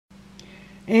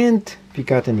and we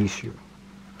got an issue.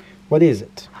 What is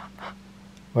it?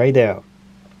 Right there.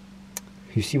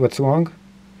 You see what's wrong?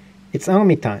 It's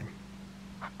army time.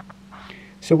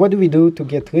 So what do we do to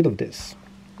get rid of this?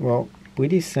 Well,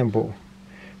 pretty simple.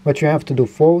 What you have to do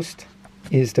first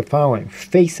is the following.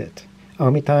 Face it.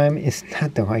 Army time is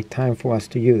not the right time for us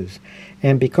to use.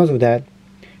 And because of that,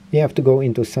 you have to go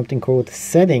into something called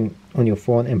setting on your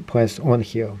phone and press on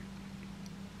here.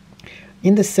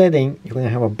 In the setting, you're going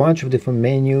to have a bunch of different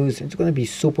menus. It's going to be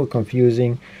super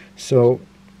confusing. So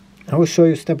I will show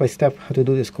you step by step how to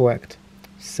do this correct.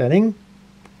 Setting.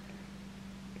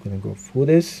 I'm going to go through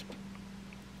this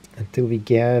until we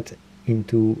get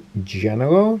into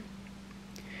general.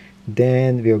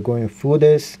 Then we are going through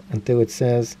this until it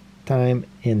says time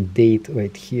and date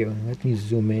right here. Let me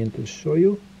zoom in to show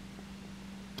you.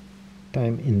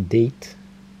 Time and date.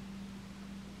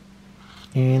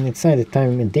 And inside the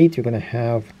time and date, you're going to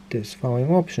have this following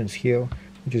options here,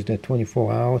 which is the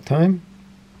 24-hour time,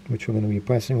 which we're going to be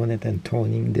pressing on it and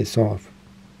turning this off.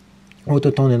 Or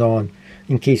to turn it on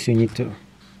in case you need to.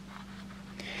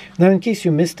 Now, in case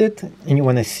you missed it and you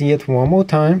want to see it one more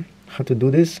time, how to do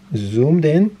this, zoomed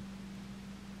in,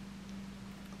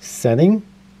 setting,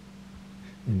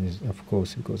 and this, of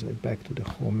course it goes right back to the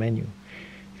whole menu.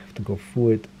 You have to go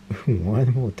through it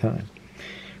one more time.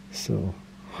 So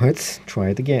let's try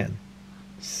it again.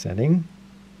 Setting,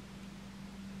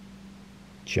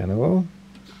 general,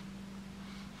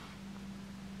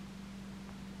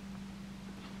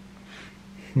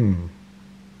 and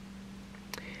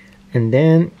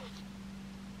then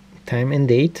time and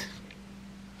date.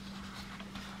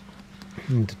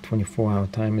 And the 24-hour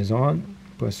time is on.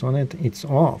 Press on it, it's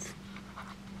off.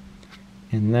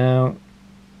 And now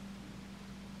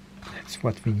that's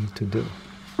what we need to do.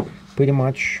 Pretty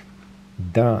much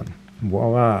done.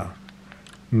 Voila.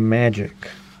 Magic.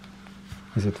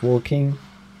 Is it working?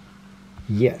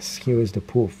 Yes, here is the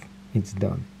proof. It's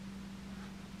done.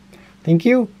 Thank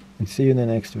you, and see you in the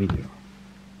next video.